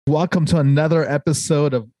Welcome to another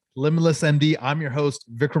episode of Limitless MD. I'm your host,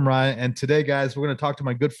 Vikram Raya. And today, guys, we're going to talk to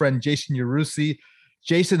my good friend, Jason Yarusi.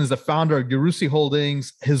 Jason is the founder of Yarusi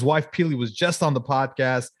Holdings. His wife, Pili, was just on the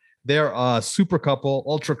podcast. They're a super couple,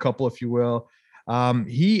 ultra couple, if you will.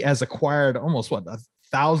 He has acquired almost,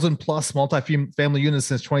 1,000 plus multi-family units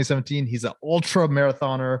since 2017. He's an ultra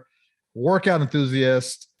marathoner, workout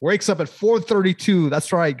enthusiast, wakes up at 4:32.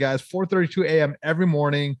 That's right, guys, 4:32 a.m. every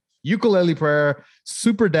morning. Ukulele prayer,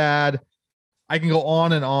 super dad. I can go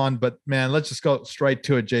on and on, but man, let's just go straight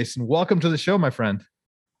to it. Jason, welcome to the show, my friend.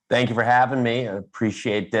 Thank you for having me. I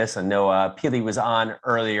appreciate this. I know Pili was on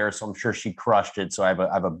earlier, so I'm sure she crushed it. So I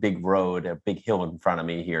have a big road, a big hill in front of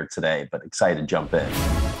me here today, but excited to jump in.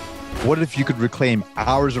 What if you could reclaim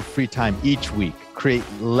hours of free time each week, create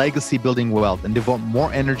legacy building wealth, and devote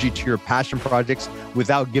more energy to your passion projects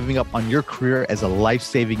without giving up on your career as a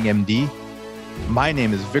life-saving MD? My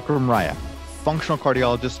name is Vikram Raya, functional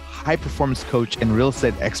cardiologist, high performance coach, and real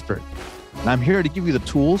estate expert. And I'm here to give you the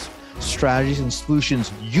tools, strategies, and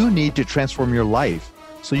solutions you need to transform your life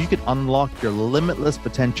so you can unlock your limitless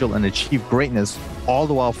potential and achieve greatness, all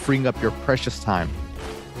the while freeing up your precious time.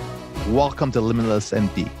 Welcome to Limitless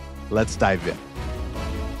MD. Let's dive in.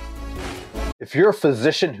 If you're a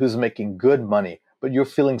physician who's making good money, but you're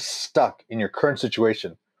feeling stuck in your current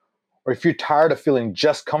situation, or if you're tired of feeling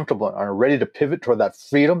just comfortable and are ready to pivot toward that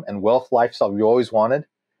freedom and wealth lifestyle you always wanted,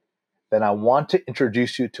 then I want to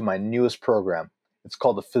introduce you to my newest program. It's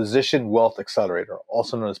called the Physician Wealth Accelerator,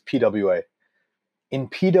 also known as PWA. In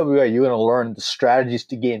PWA, you're going to learn the strategies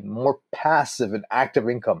to gain more passive and active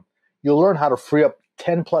income. You'll learn how to free up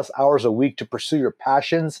 10 plus hours a week to pursue your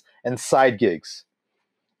passions and side gigs.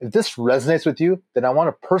 If this resonates with you, then I want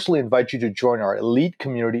to personally invite you to join our elite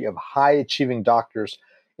community of high-achieving doctors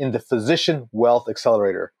in the Physician Wealth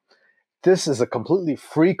Accelerator. This is a completely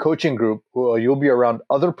free coaching group where you'll be around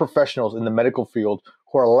other professionals in the medical field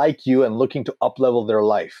who are like you and looking to up-level their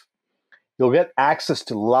life. You'll get access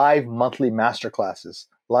to live monthly masterclasses,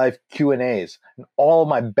 live Q&As, and all of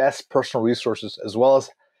my best personal resources, as well as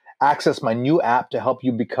access my new app to help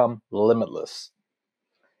you become limitless.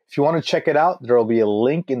 If you want to check it out, there will be a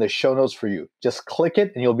link in the show notes for you. Just click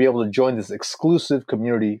it and you'll be able to join this exclusive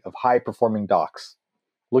community of high-performing docs.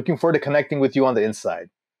 Looking forward to connecting with you on the inside.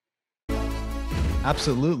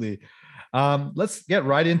 Absolutely. Let's get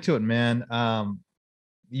right into it, man.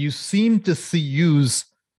 You seem to use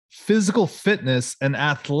physical fitness and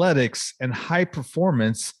athletics and high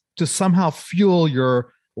performance to somehow fuel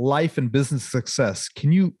your life and business success.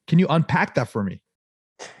 Can you unpack that for me?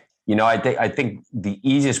 You know, I think the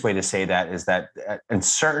easiest way to say that is that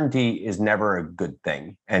uncertainty is never a good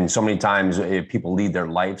thing. And so many times people lead their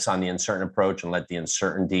lives on the uncertain approach and let the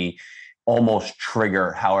uncertainty almost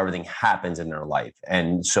trigger how everything happens in their life.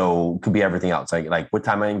 And so it could be everything else. Like what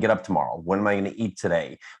time am I going to get up tomorrow? When am I going to eat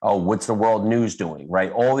today? Oh, what's the world news doing?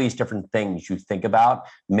 Right? All these different things you think about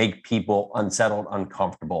make people unsettled,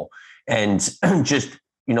 uncomfortable. And just,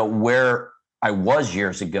 where I was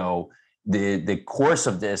years ago, the course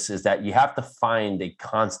of this is that you have to find a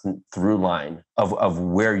constant through line of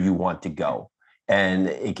where you want to go. And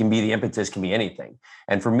it can be the impetus, can be anything.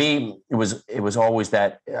 And for me, it was always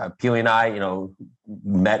that Pili and I,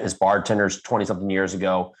 met as bartenders 20 something years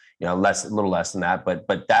ago, a little less than that.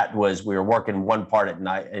 But that was, we were working one part at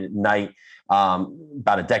night.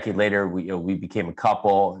 About a decade later, we became a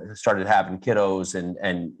couple, started having kiddos,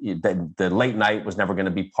 and the late night was never going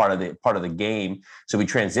to be part of the game. So we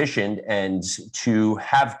transitioned, and to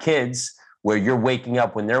have kids where you're waking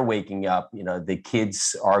up when they're waking up, the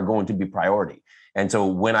kids are going to be priority. And so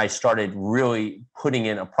when I started really putting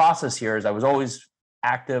in a process here, is I was always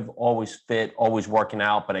active, always fit, always working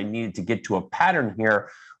out, but I needed to get to a pattern here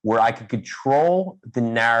where I could control the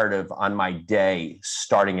narrative on my day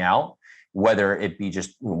starting out, whether it be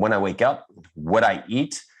just when I wake up, what I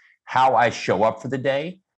eat, how I show up for the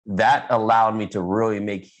day. That allowed me to really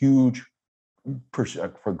make huge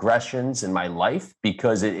progressions in my life,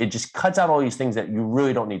 because it just cuts out all these things that you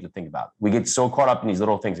really don't need to think about. We get so caught up in these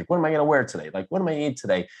little things, like, what am I going to wear today? Like, what am I going to eat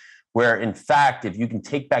today? Where in fact, if you can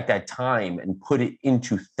take back that time and put it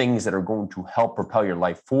into things that are going to help propel your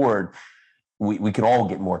life forward, we can all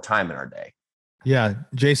get more time in our day. Yeah.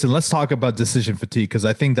 Jason, let's talk about decision fatigue, because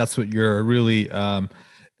I think that's what you're really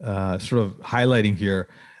sort of highlighting here.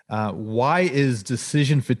 Why is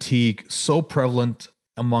decision fatigue so prevalent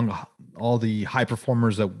among all the high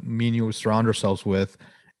performers that me and you surround ourselves with?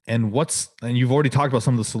 And you've already talked about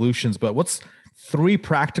some of the solutions, but what's 3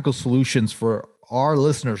 practical solutions for our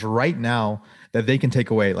listeners right now that they can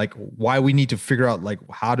take away? Like, why we need to figure out like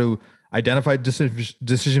how to identify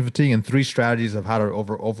decision fatigue, and 3 strategies of how to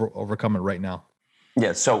overcome it right now.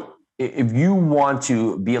 Yeah. So if you want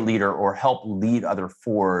to be a leader or help lead other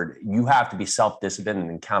forward, you have to be self-disciplined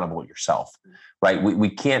and accountable yourself, right? We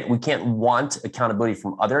can't want accountability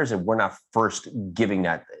from others if we're not first giving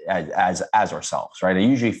that as ourselves, right? I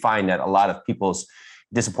usually find that a lot of people's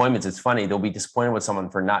disappointments, it's funny, they'll be disappointed with someone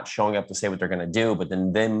for not showing up to say what they're going to do, but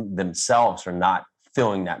then them themselves are not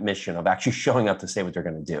filling that mission of actually showing up to say what they're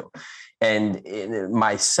going to do. And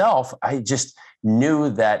myself, I just knew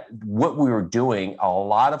that what we were doing, a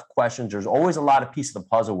lot of questions, there's always a lot of pieces of the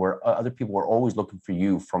puzzle where other people are always looking for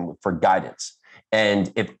you for guidance.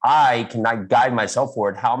 And if I cannot guide myself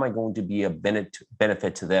forward, how am I going to be a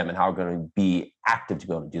benefit to them, and how am I going to be active to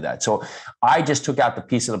be able to do that? So I just took out the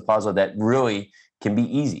piece of the puzzle that really can be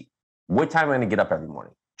easy. What time am I going to get up every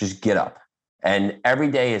morning? Just get up. And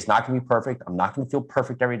every day is not going to be perfect. I'm not going to feel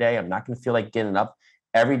perfect every day. I'm not going to feel like getting up.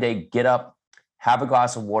 Every day, get up, have a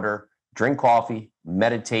glass of water, drink coffee,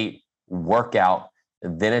 meditate, work out.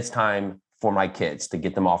 Then it's time for my kids to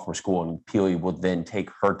get them off from school, and Peely will then take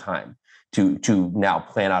her time to now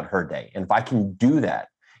plan out her day. And if I can do that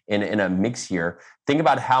in a mix year, think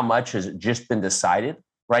about how much has just been decided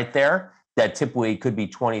right there, that typically could be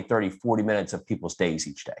 20, 30, 40 minutes of people's days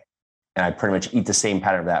each day. And I pretty much eat the same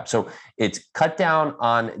pattern of that. So it's cut down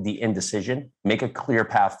on the indecision, make a clear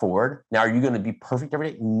path forward. Now, are you going to be perfect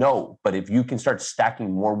every day? No. But if you can start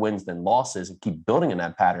stacking more wins than losses and keep building in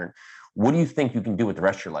that pattern, what do you think you can do with the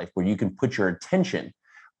rest of your life, where you can put your attention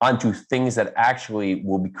onto things that actually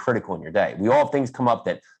will be critical in your day? We all have things come up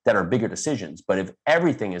that are bigger decisions, but if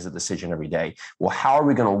everything is a decision every day, well, how are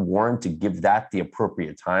we going to warrant to give that the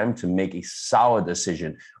appropriate time to make a solid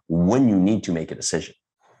decision when you need to make a decision?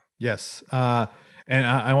 Yes. And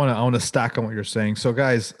I want to stack on what you're saying. So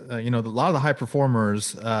guys, a lot of the high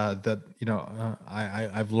performers that,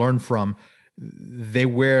 I've learned from, they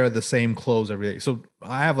wear the same clothes every day. So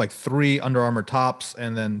I have like 3 Under Armour tops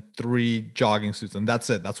and then 3 jogging suits, and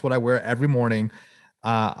that's it. That's what I wear every morning.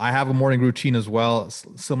 I have a morning routine as well,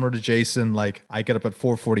 similar to Jason. Like I get up at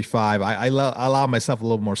 4:45. I allow myself a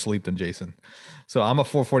little more sleep than Jason. So I'm a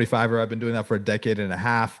 4:45er. I've been doing that for a decade and a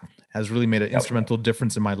half. Has really made an instrumental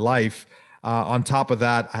difference in my life. On top of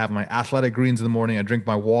that, I have my athletic greens in the morning. I drink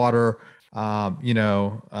my water.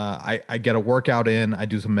 I get a workout in. I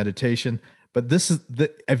do some meditation. But this is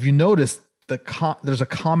have you noticed there's a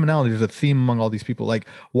commonality, there's a theme among all these people. Like,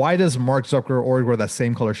 why does Mark Zuckerberg always wear that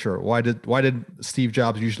same color shirt? Why did Steve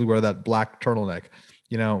Jobs usually wear that black turtleneck?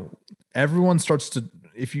 Everyone starts to,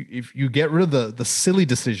 if you get rid of the silly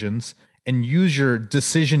decisions and use your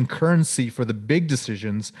decision currency for the big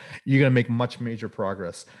decisions, you're going to make much major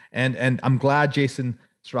progress. And I'm glad Jason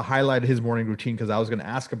sort of highlighted his morning routine, because I was going to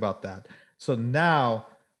ask about that. So now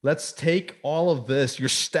let's take all of this. You're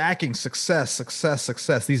stacking success,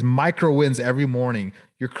 these micro wins every morning.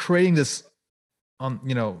 You're creating this,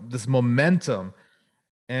 this momentum,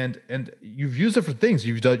 and you've used it for things.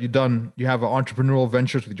 You have entrepreneurial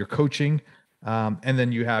ventures with your coaching, and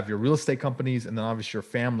then you have your real estate companies, and then obviously your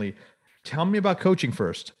family. Tell me about coaching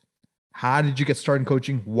first. How did you get started in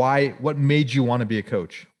coaching? Why? What made you want to be a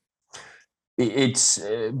coach? It's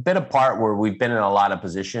been a part where we've been in a lot of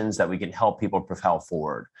positions that we can help people propel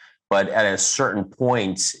forward. But at a certain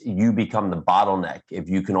point, you become the bottleneck if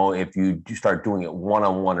you do start doing it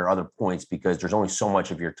one-on-one or other points, because there's only so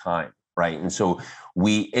much of your time, right? And so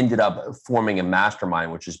we ended up forming a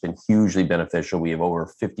mastermind, which has been hugely beneficial. We have over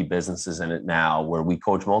 50 businesses in it now where we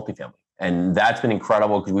coach multifamily. And that's been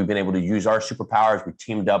incredible because we've been able to use our superpowers. We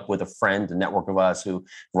teamed up with a friend, a network of us who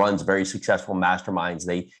runs very successful masterminds.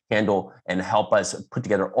 They handle and help us put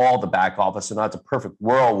together all the back office. So now it's a perfect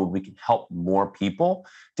world where we can help more people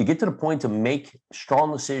to get to the point to make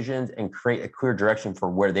strong decisions and create a clear direction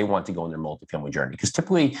for where they want to go in their multifamily journey. Because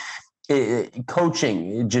typically,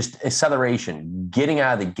 coaching, just acceleration, getting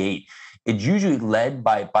out of the gate, it's usually led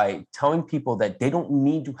by telling people that they don't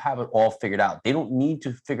need to have it all figured out. They don't need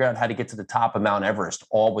to figure out how to get to the top of Mount Everest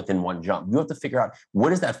all within one jump. You have to figure out,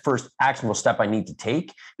 what is that first actionable step I need to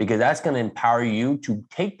take? Because that's going to empower you to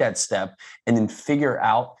take that step and then figure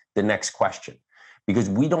out the next question. Because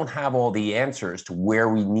we don't have all the answers to where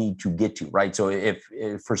we need to get to, right? So if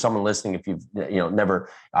for someone listening, if you've never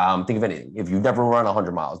think of anything, if you've never run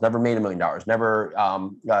 100 miles, never made $1 million, never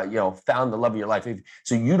found the love of your life,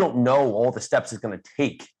 so you don't know all the steps it's going to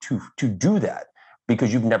take to do that,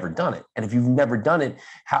 because you've never done it. And if you've never done it,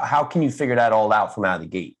 how can you figure that all out from out of the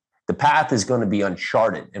gate? The path is going to be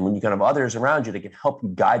uncharted, and when you can have others around you that can help you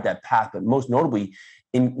guide that path, but most notably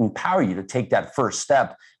empower you to take that first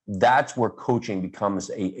step, that's where coaching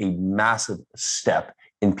becomes a massive step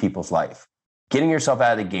in people's life. Getting yourself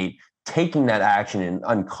out of the gate, taking that action, and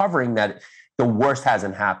uncovering that the worst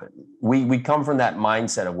hasn't happened. We come from that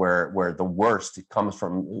mindset of where the worst comes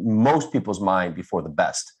from most people's mind before the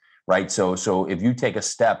best, right? So if you take a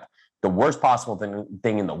step, the worst possible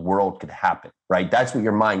thing in the world could happen, right? That's what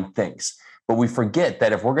your mind thinks. But we forget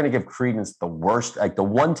that if we're going to give credence to the worst, like the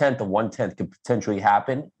 1/10 could potentially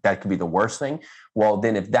happen, that could be the worst thing. Well,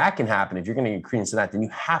 then if that can happen, if you're going to give credence to that, then you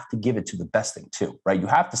have to give it to the best thing too, right? You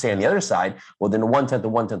have to say on the other side, well, then the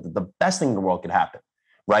 1/10, the best thing in the world could happen,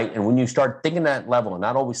 right? And when you start thinking that level and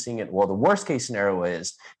not always seeing it, well, the worst case scenario is,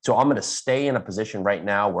 so I'm going to stay in a position right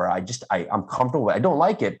now where I'm comfortable. I don't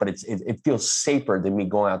like it, but it feels safer than me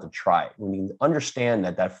going out to try it. When you understand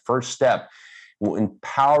that first step will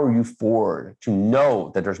empower you forward to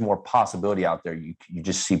know that there's more possibility out there. You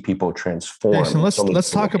just see people transform. Jason, let's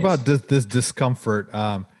talk about this discomfort.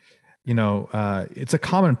 It's a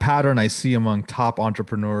common pattern I see among top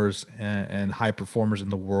entrepreneurs and high performers in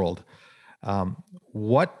the world.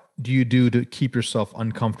 What do you do to keep yourself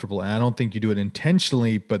uncomfortable? And I don't think you do it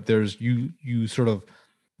intentionally, but you sort of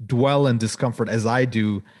dwell in discomfort, as I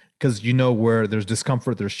do, because where there's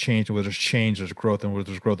discomfort, there's change, and where there's change, there's growth, and where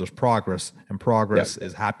there's growth, there's progress, and progress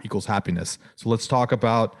is equals happiness. So let's talk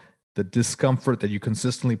about the discomfort that you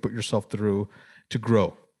consistently put yourself through to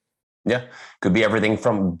grow. Yeah. Could be everything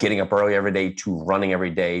from getting up early every day to running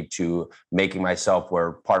every day to making myself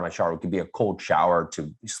where part of my shower could be a cold shower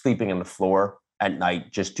to sleeping on the floor at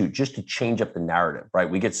night just to change up the narrative, right?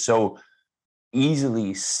 We get so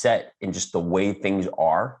easily set in just the way things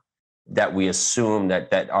are that we assume that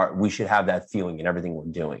we should have that feeling in everything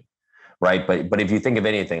we're doing, right? But if you think of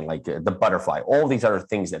anything like the butterfly, all these other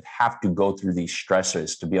things that have to go through these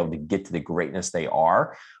stressors to be able to get to the greatness they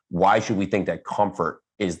are, why should we think that comfort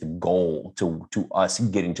is the goal to us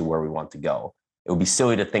getting to where we want to go? It would be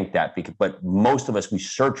silly to think that, but most of us, we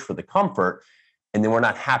search for the comfort and then we're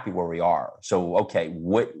not happy where we are. So, okay,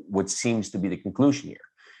 what seems to be the conclusion here?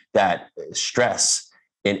 That stress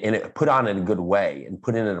and put on in a good way and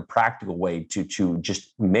put in a practical way to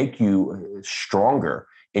just make you stronger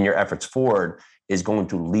in your efforts forward is going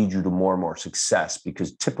to lead you to more and more success.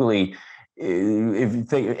 Because typically, if you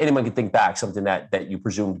think, anyone can think back something that you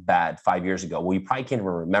presumed bad 5 years ago, well, you probably can't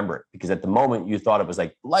even remember it because at the moment you thought it was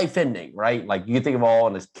like life ending, right? Like you think of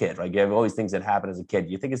all as a kid, right? You have all these things that happen as a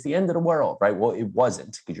kid. You think it's the end of the world, right? Well, it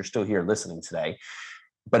wasn't, because you're still here listening today.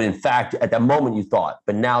 But in fact, at that moment you thought,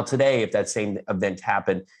 but now today, if that same event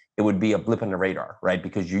happened, it would be a blip on the radar, right?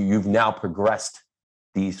 Because you've now progressed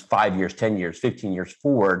these 5 years, 10 years, 15 years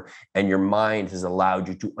forward, and your mind has allowed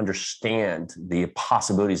you to understand the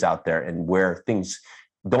possibilities out there and where things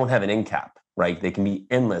don't have an end cap, right? They can be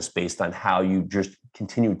endless based on how you just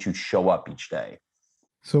continue to show up each day.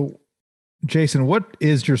 So, Jason, what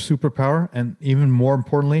is your superpower? And even more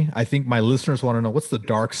importantly, I think my listeners want to know, what's the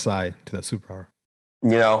dark side to that superpower?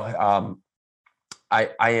 I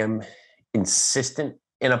am insistent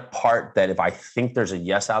in a part that if I think there's a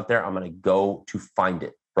yes out there, I'm going to go to find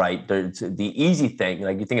it, right? There's the easy thing,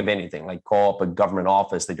 like you think of anything, like call up a government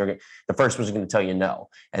office, the first person's going to tell you no.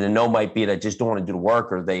 And the no might be that just don't want to do the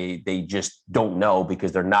work, or they just don't know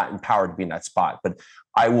because they're not empowered to be in that spot. But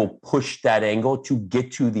I will push that angle to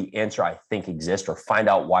get to the answer I think exists or find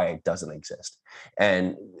out why it doesn't exist.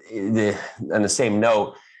 And on the same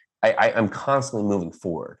note, I'm constantly moving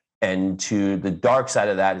forward. And to the dark side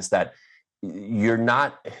of that is that you're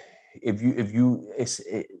not,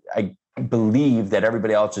 I believe that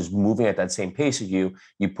everybody else is moving at that same pace as you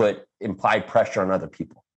put implied pressure on other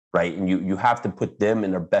people, right? And you have to put them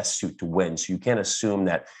in their best suit to win. So you can't assume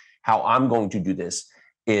that how I'm going to do this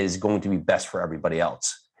is going to be best for everybody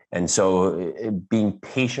else. And so being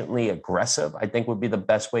patiently aggressive, I think, would be the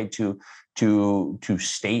best way to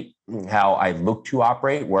state how I look to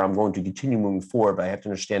operate, where I'm going to continue moving forward. But I have to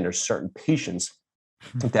understand there's certain patience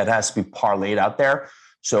that has to be parlayed out there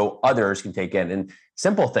so others can take in. And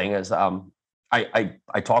simple thing is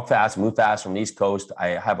I talk fast, move fast from the East Coast. I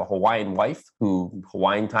have a Hawaiian wife who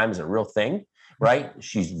Hawaiian time is a real thing, right?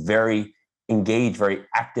 She's very engaged, very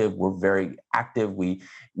active. We're very active.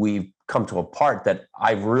 We've come to a part that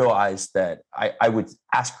I've realized that I would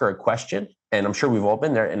ask her a question, and I'm sure we've all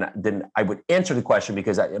been there, and then I would answer the question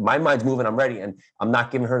because my mind's moving, I'm ready, and I'm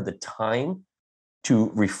not giving her the time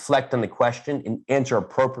to reflect on the question and answer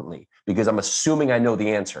appropriately because I'm assuming I know the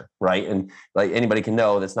answer, right? And like anybody can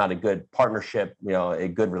know, that's not a good partnership, a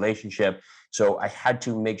good relationship. So I had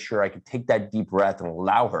to make sure I could take that deep breath and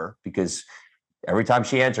allow her, because every time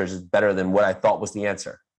she answers is better than what I thought was the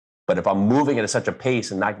answer. But if I'm moving at such a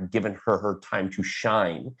pace and not giving her time to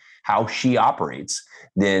shine how she operates,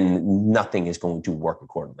 then nothing is going to work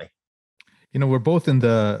accordingly. We're both in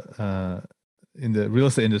the the real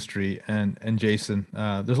estate industry, and Jason,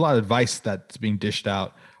 there's a lot of advice that's being dished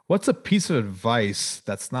out. What's a piece of advice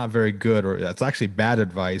that's not very good, or that's actually bad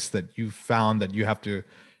advice, that you found that you have to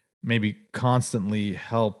maybe constantly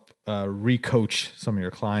help recoach some of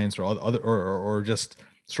your clients, or other, or just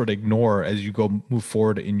sort of ignore as you go move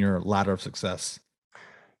forward in your ladder of success?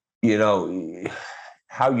 You know,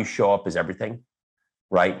 how you show up is everything,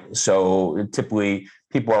 right? So typically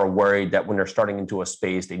people are worried that when they're starting into a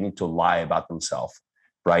space, they need to lie about themselves,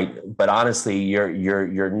 right? But honestly,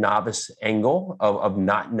 your novice angle of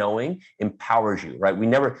not knowing empowers you, right?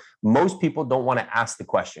 Most people don't want to ask the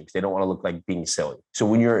question because they don't want to look like being silly. So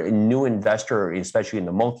when you're a new investor, especially in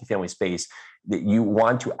the multifamily space, that you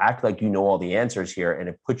want to act like you know all the answers here, and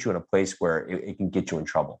it puts you in a place where it can get you in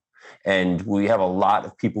trouble. And we have a lot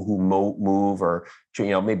of people who move, or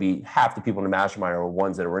maybe half the people in the mastermind are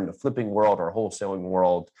ones that are in the flipping world or wholesaling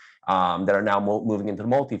world, that are now moving into the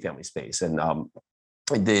multifamily space. And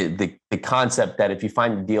the concept that if you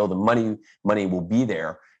find a deal, the money will be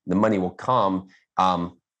there, the money will come,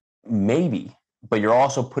 maybe, but you're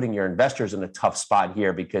also putting your investors in a tough spot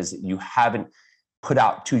here because you haven't put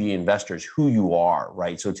out to the investors who you are,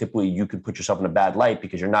 right? So typically you could put yourself in a bad light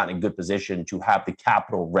because you're not in a good position to have the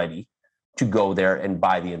capital ready to go there and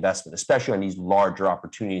buy the investment, especially on these larger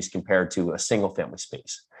opportunities compared to a single family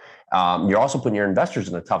space. You're also putting your investors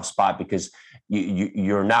in a tough spot because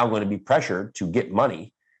you're now going to be pressured to get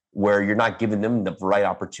money where you're not giving them the right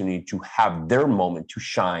opportunity to have their moment to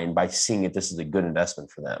shine by seeing if this is a good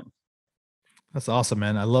investment for them. That's awesome,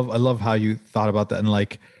 man. I love how you thought about that. And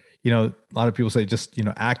like, a lot of people say just,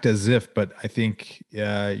 act as if, but I think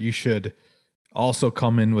you should also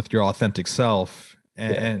come in with your authentic self,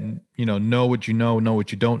 and know what you know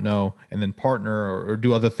what you don't know, and then partner or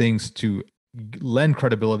do other things to lend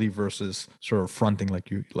credibility versus sort of fronting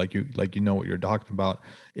like you know what you're talking about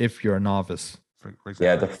if you're a novice, for example.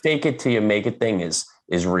 Yeah, the fake it till you make it thing is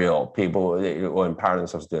real. People will empower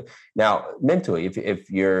themselves to do it. Now, mentally, if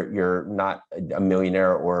you're not a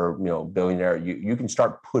millionaire or billionaire, you can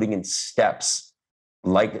start putting in steps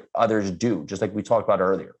like others do, just like we talked about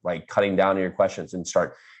earlier, right? Cutting down on your questions and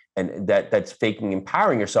that's faking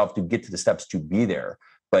empowering yourself to get to the steps to be there.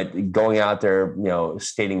 But going out there,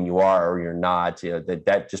 stating you are or you're not,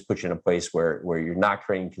 that just puts you in a place where you're not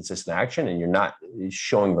creating consistent action and you're not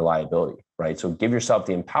showing reliability, right? So give yourself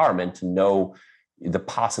the empowerment to know the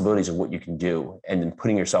possibilities of what you can do, and then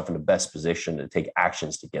putting yourself in the best position to take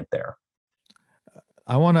actions to get there.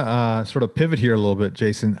 I want to sort of pivot here a little bit,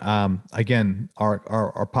 Jason. Again,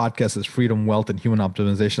 our podcast is Freedom, Wealth, and Human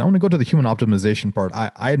Optimization. I want to go to the human optimization part.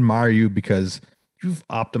 I admire you because you've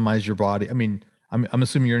optimized your body. I mean, I'm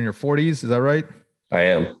assuming you're in your 40s. Is that right? I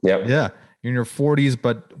am. Yep. Yeah. You're in your 40s,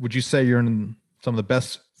 but would you say you're in some of the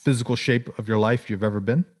best physical shape of your life you've ever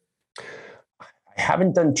been? I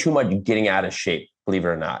haven't done too much getting out of shape, believe it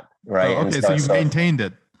or not. Right. Oh, okay. So you've maintained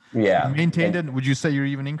it. Yeah. You maintained it. Would you say you're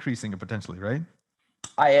even increasing it potentially, right?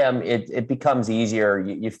 I am. It becomes easier.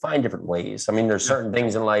 You find different ways. I mean, there's certain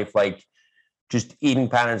things in life, like just eating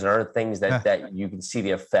patterns and other things that you can see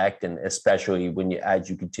the effect. And especially as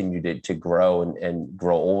you continue to grow and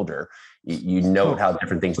grow older, you know how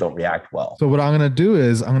different things don't react well. So what I'm going to do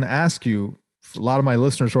is I'm going to ask you, a lot of my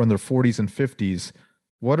listeners who are in their 40s and 50s,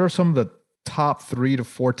 what are some of the top 3 to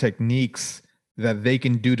 4 techniques that they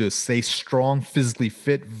can do to stay strong, physically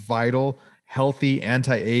fit, vital, healthy,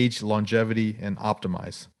 anti-age, longevity, and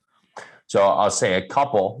optimize? So I'll say a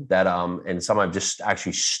couple that, and some I've just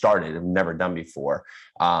actually started, I've never done before.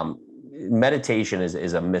 Meditation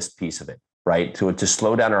is a missed piece of it, right? To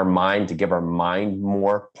slow down our mind, to give our mind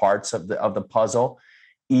more parts of the puzzle.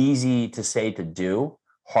 Easy to say to do,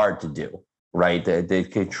 hard to do, right? The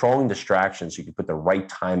controlling distractions, so you can put the right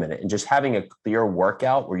time in it, and just having a clear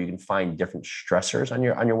workout where you can find different stressors on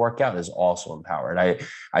your workout is also empowered.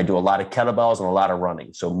 I do a lot of kettlebells and a lot of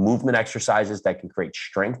running. So movement exercises that can create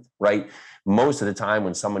strength, right? Most of the time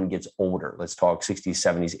when someone gets older, let's talk 60s,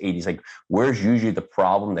 70s, 80s, like where's usually the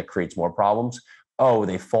problem that creates more problems? Oh,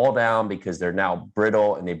 they fall down because they're now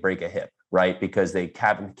brittle and they break a hip, right? Because they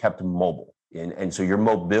haven't kept mobile. And so your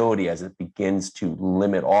mobility, as it begins to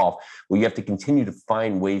limit off, well, you have to continue to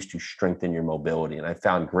find ways to strengthen your mobility. And I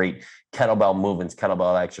found great kettlebell movements,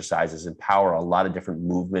 kettlebell exercises empower a lot of different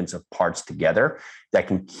movements of parts together that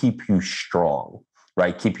can keep you strong,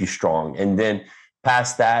 right? Keep you strong. And then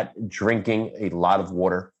past that, drinking a lot of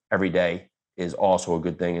water every day is also a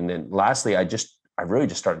good thing. And then lastly, I really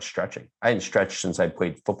just started stretching. I hadn't stretched since I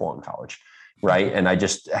played football in college. Right. And I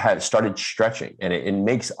just had started stretching, and it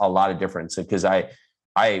makes a lot of difference because I'm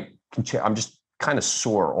just kind of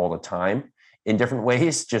sore all the time. in different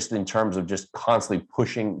ways, just in terms of just constantly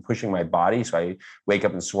pushing my body. So I wake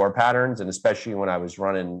up in sore patterns. And especially when I was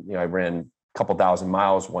running, I ran a couple thousand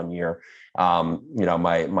miles one year. My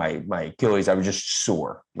Achilles, I was just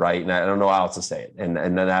sore, right? And I don't know how else to say it. And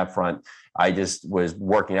then that front, I just was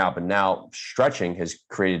working out. But now stretching has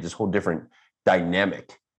created this whole different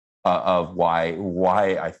dynamic of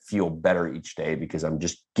why I feel better each day, because I'm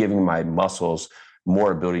just giving my muscles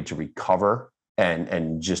more ability to recover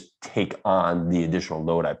and just take on the additional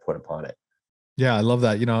load I put upon it. Yeah, I love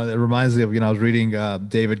that. It reminds me of, I was reading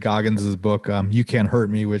David Goggins' book, You Can't Hurt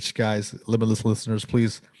Me, which, guys, limitless listeners,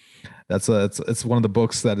 please, it's one of the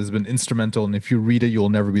books that has been instrumental. And if you read it, you'll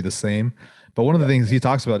never be the same. But one of the things he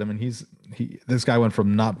talks about him, and this guy went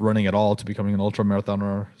from not running at all to becoming an ultra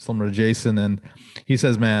marathoner, similar to Jason. And he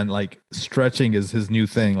says, man, like, stretching is his new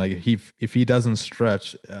thing. Like, if he doesn't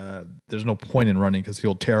stretch, there's no point in running, because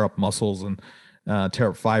he'll tear up muscles and tear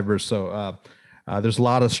up fibers. So there's a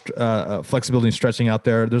lot of flexibility and stretching out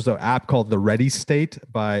there. There's an app called The Ready State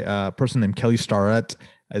by a person named Kelly Starrett.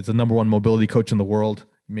 It's the #1 mobility coach in the world.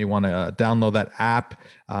 You may want to download that app.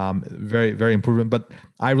 Very, very improvement. But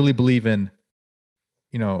I really believe in,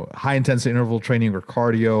 high intensity interval training or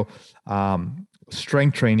cardio,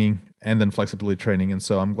 strength training, and then flexibility training. And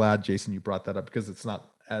so I'm glad, Jason, you brought that up, because it's not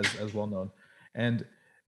as well known. And,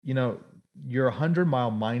 your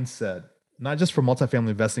 100-mile mindset, not just for multifamily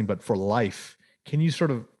investing, but for life. Can you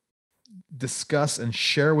sort of discuss and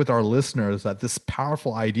share with our listeners that this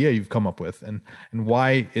powerful idea you've come up with, and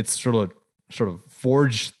why it's sort of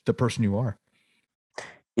forged the person you are?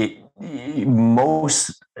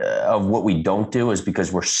 Most of what we don't do is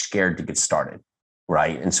because we're scared to get started,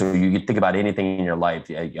 right? And so you think about anything in your life.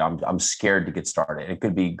 I'm scared to get started. It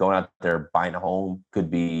could be going out there buying a home, could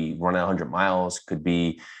be running 100 miles, could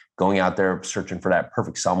be going out there searching for that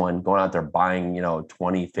perfect someone, going out there buying,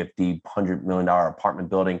 20, 50, $100 million apartment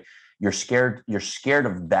building. You're scared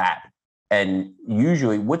of that. And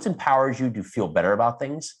usually what empowers you to feel better about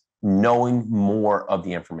things? Knowing more of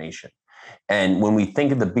the information. And when we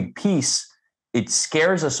think of the big piece, it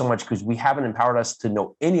scares us so much because we haven't empowered us to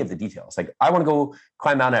know any of the details. Like, I want to go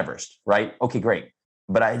climb Mount Everest, right? Okay, great.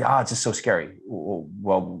 But it's just so scary.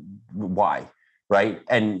 Well, why? Right?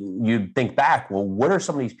 And you think back, well, what are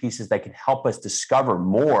some of these pieces that can help us discover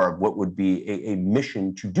more of what would be a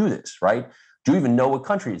mission to do this, right? Do you even know what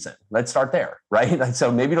country it's in? Let's start there, right?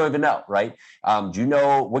 So maybe you don't even know, right? Do you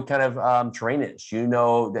know what kind of terrain it is? Do you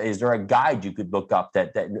know, is there a guide you could look up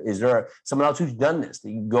that is there someone else who's done this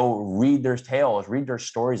that you can go read their tales, read their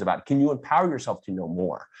stories about? Can you empower yourself to know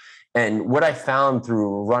more? And what I found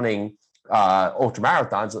through running ultra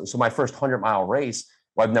marathons, so my first 100-mile race,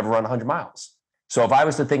 well, I've never run 100 miles. So if I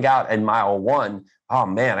was to think out in mile 1, oh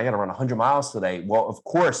man, I got to run 100 miles today. Well, of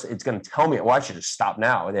course, it's going to tell me, well, I should just stop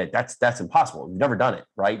now. That's impossible. You've never done it,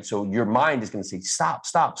 right? So your mind is going to say, stop,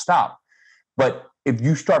 stop, stop. But if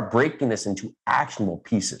you start breaking this into actionable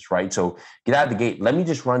pieces, right? So get out of the gate. Let me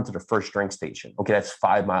just run to the first strength station. Okay, that's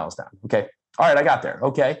 5 miles down. Okay, all right, I got there.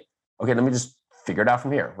 Okay, let me just figure it out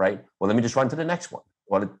from here, right? Well, let me just run to the next one.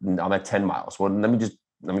 Well, I'm at 10 miles. Well,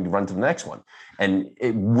 let me run to the next one. And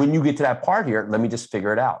when you get to that part here, let me just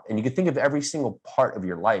figure it out. And you can think of every single part of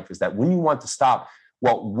your life is that when you want to stop,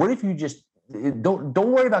 well, what if you just don't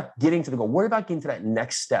worry about getting to the goal, worry about getting to that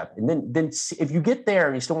next step. And then if you get there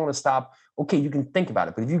and you still want to stop, okay, you can think about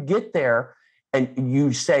it. But if you get there and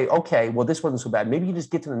you say, okay, well, this wasn't so bad, maybe you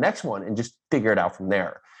just get to the next one and just figure it out from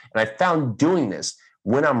there. And I found doing this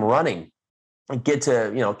when I'm running, get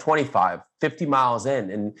to 25, 50 miles in,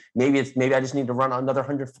 and maybe I just need to run another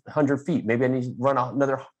 100 feet. Maybe I need to run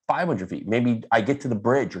another 500 feet. Maybe I get to the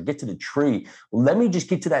bridge or get to the tree. Let me just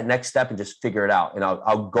get to that next step and just figure it out. And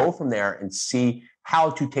I'll go from there and see how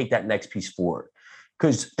to take that next piece forward.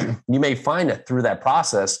 Because you may find that through that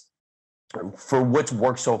process, for what's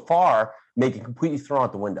worked so far, make it completely thrown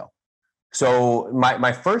out the window. So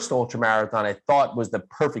my first ultra marathon, I thought was the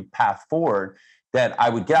perfect path forward, that I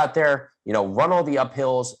would get out there, run all the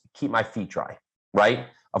uphills, keep my feet dry, right?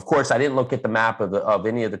 Of course, I didn't look at the map of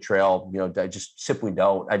any of the trail, I just simply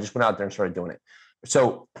don't. I just went out there and started doing it.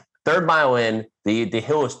 So 3rd mile in, the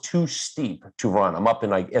hill is too steep to run. I'm up in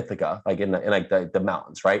like Ithaca, like in the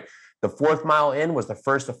mountains, right? The 4th mile in was the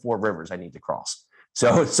first of 4 rivers I need to cross.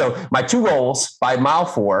 So my 2 goals by mile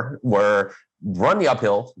 4 were run the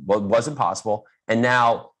uphill, wasn't possible. And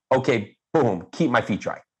now, okay, boom, keep my feet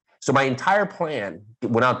dry. So my entire plan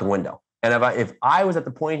went out the window. And if I was at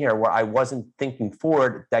the point here where I wasn't thinking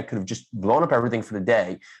forward, that could have just blown up everything for the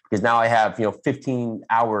day, because now I have 15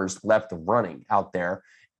 hours left of running out there,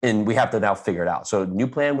 and we have to now figure it out. So new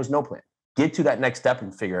plan was no plan. Get to that next step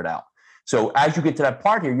and figure it out. So as you get to that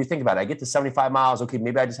part here, you think about it. I get to 75 miles. Okay,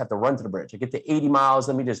 maybe I just have to run to the bridge. I get to 80 miles.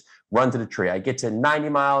 Let me just run to the tree. I get to 90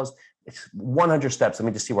 miles. It's 100 steps. Let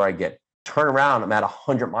me just see where I get. Turn around. I'm at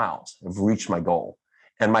 100 miles. I've reached my goal.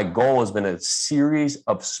 And my goal has been a series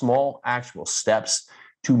of small actual steps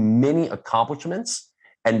to many accomplishments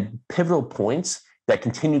and pivotal points that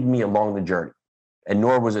continued me along the journey. And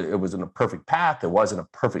nor was it wasn't a perfect path. It wasn't a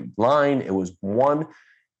perfect line. It was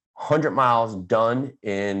 100 miles done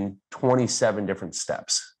in 27 different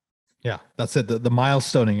steps. Yeah, that's it. The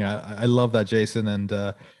milestoning. I love that, Jason.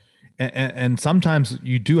 And sometimes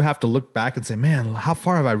you do have to look back and say, man, how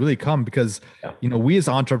far have I really come? Because, we as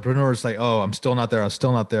entrepreneurs say, oh, I'm still not there. I'm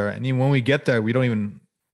still not there. And even when we get there, we don't even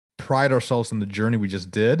pride ourselves in the journey we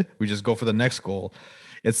just did. We just go for the next goal.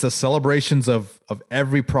 It's the celebrations of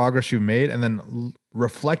every progress you've made, and then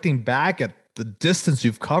reflecting back at the distance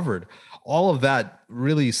you've covered. All of that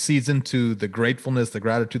really seeds into the gratefulness, the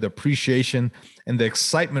gratitude, the appreciation, and the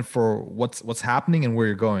excitement for what's happening and where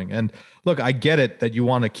you're going. And look, I get it that you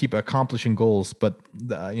want to keep accomplishing goals, but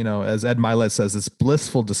as Ed Milet says, this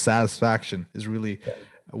blissful dissatisfaction is really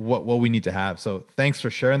what we need to have. So thanks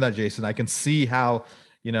for sharing that, Jason. I can see how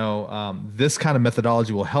this kind of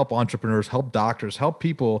methodology will help entrepreneurs, help doctors, help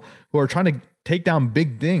people who are trying to take down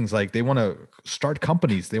big things. Like they want to start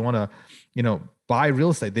companies, they want to buy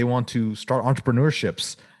real estate, they want to start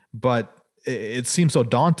entrepreneurships, but it seems so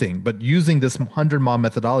daunting. But using this 100-mile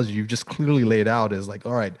methodology you've just clearly laid out is like,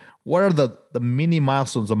 all right, what are the mini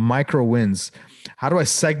milestones, the micro wins? How do I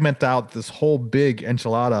segment out this whole big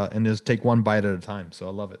enchilada and just take one bite at a time? So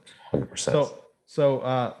I love it. 100%.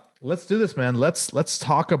 So let's do this, man. Let's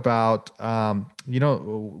talk about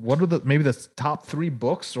what are maybe the top 3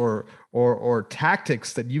 books or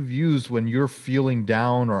tactics that you've used when you're feeling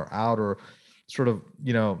down or out, or sort of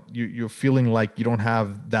you're feeling like you don't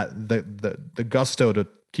have the gusto to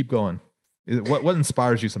keep going. What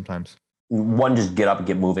inspires you sometimes? One, just get up and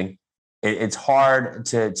get moving. It's hard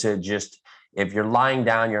to just, if you're lying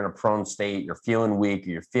down, you're in a prone state, you're feeling weak,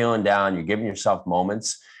 you're feeling down, you're giving yourself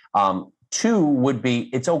moments. 2 would be,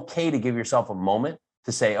 it's okay to give yourself a moment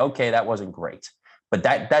to say, okay, that wasn't great, but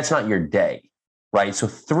that's not your day, right? So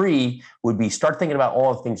 3 would be, start thinking about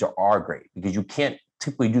all the things that are great, because you can't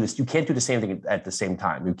typically do this. You can't do the same thing at the same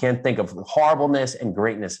time. You can't think of horribleness and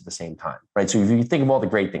greatness at the same time, right? So if you think of all the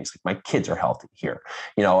great things, like my kids are healthy here,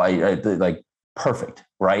 I like perfect,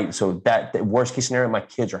 right? So that the worst case scenario, my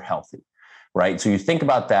kids are healthy. Right. So you think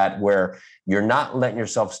about that, where you're not letting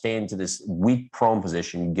yourself stay into this weak prone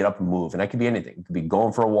position. You get up and move. And that could be anything. It could be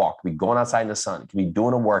going for a walk, it could be going outside in the sun, it could be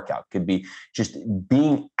doing a workout, it could be just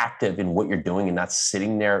being active in what you're doing and not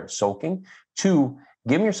sitting there soaking. 2,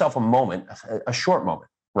 giving yourself a moment, a short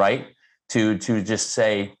moment, right? To just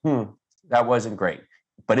say, that wasn't great,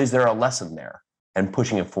 but is there a lesson there? And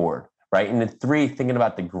pushing it forward. Right. And then 3, thinking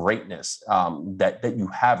about the greatness that you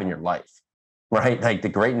have in your life. Right? Like the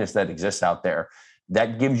greatness that exists out there,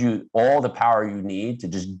 that gives you all the power you need to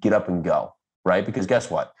just get up and go. Right? Because guess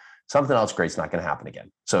what? Something else great's not going to happen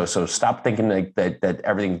again. So stop thinking like that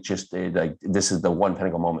everything's just like this is the one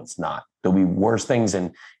pinnacle moment. It's not. There'll be worse things,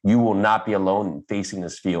 and you will not be alone in facing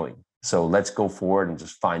this feeling. So let's go forward and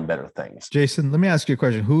just find better things. Jason, let me ask you a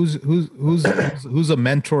question. Who's a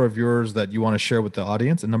mentor of yours that you want to share with the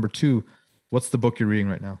audience? And number 2, what's the book you're reading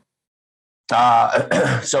right now?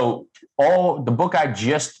 So the book I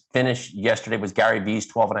just finished yesterday was Gary Vee's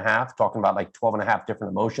 12 and a half, talking about like 12 and a half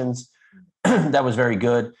different emotions. That was very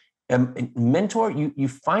good. Mentor, you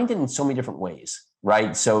find it in so many different ways,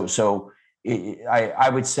 right? So I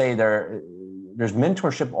would say there's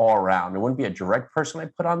mentorship all around. There wouldn't be a direct person I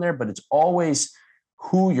put on there, but it's always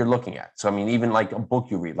who you're looking at. So, I mean, even like a book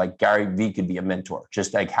you read, like Gary Vee could be a mentor,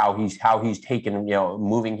 just like how he's taken,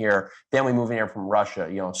 moving here, family moving here from Russia,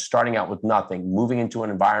 starting out with nothing, moving into an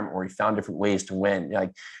environment where he found different ways to win.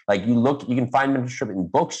 Like you can find mentorship in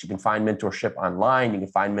books, you can find mentorship online, you can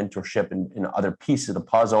find mentorship in other pieces of the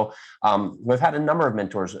puzzle. We've had a number of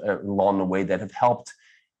mentors along the way that have helped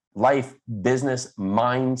life, business,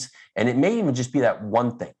 minds, and it may even just be that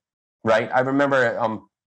one thing, right? I remember,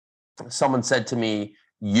 someone said to me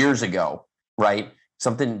years ago, right?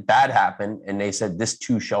 Something bad happened and they said, this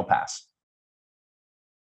too shall pass.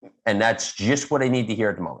 And that's just what I need to hear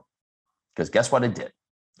at the moment. Because guess what it did,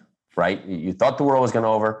 right? You thought the world was going to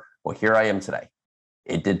over. Well, here I am today.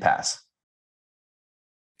 It did pass.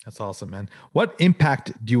 That's awesome, man. What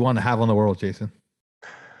impact do you want to have on the world, Jason?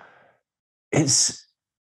 It's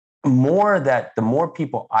more that the more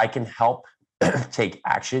people I can help take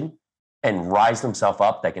action and rise themselves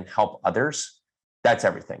up that can help others, that's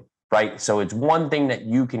everything. right? So it's one thing that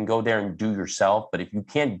you can go there and do yourself, but if you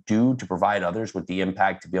can't do to provide others with the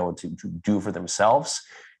impact to be able to do for themselves,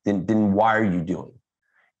 then why are you doing?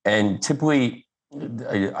 And typically,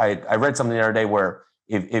 I read something the other day where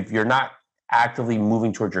if you're not actively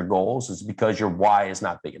moving towards your goals, it's because your why is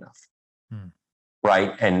not big enough,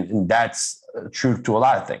 right? And that's true to a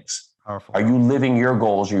lot of things. Powerful. Are you living your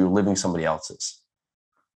goals or are you living somebody else's?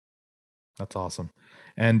 That's awesome.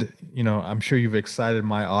 And, I'm sure you've excited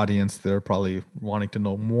my audience. They're probably wanting to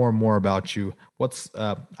know more and more about you.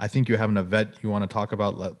 I think you have an event you want to talk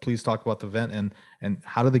about. Please talk about the event and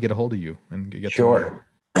how do they get a hold of you and get Sure.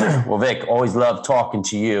 Well, Vic, always love talking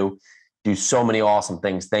to you. Do so many awesome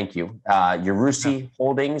things. Thank you. Yarusi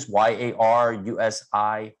Holdings,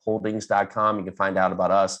 YARUSI Holdings.com. You can find out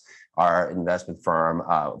about us, our investment firm.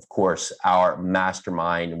 Of course, our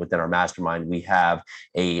mastermind. Within our mastermind, we have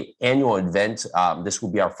an annual event. This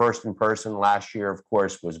will be our first in person. Last year, of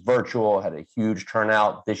course, was virtual, had a huge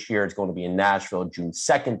turnout. This year, it's going to be in Nashville, June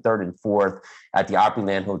 2nd, 3rd, and 4th at the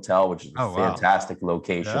Opryland Hotel, which is a fantastic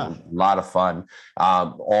location. Yeah. A lot of fun.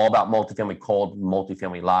 All about multifamily, called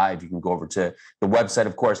Multifamily Live. You can go over to the website,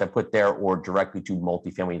 of course, I put there, or directly to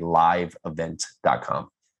multifamilyliveevent.com.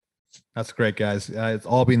 That's great, guys. It's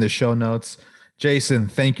all be in the show notes. Jason,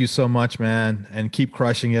 thank you so much, man, and keep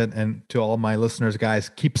crushing it. And to all my listeners, guys,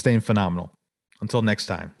 keep staying phenomenal. Until next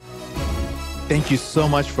time. Thank you so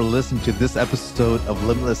much for listening to this episode of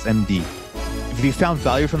Limitless MD. If you found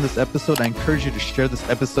value from this episode, I encourage you to share this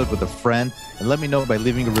episode with a friend and let me know by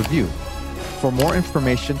leaving a review. For more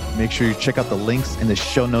information, make sure you check out the links in the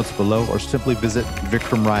show notes below or simply visit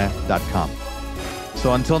vikramraya.com.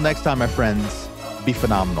 So until next time, my friends, be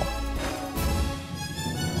phenomenal.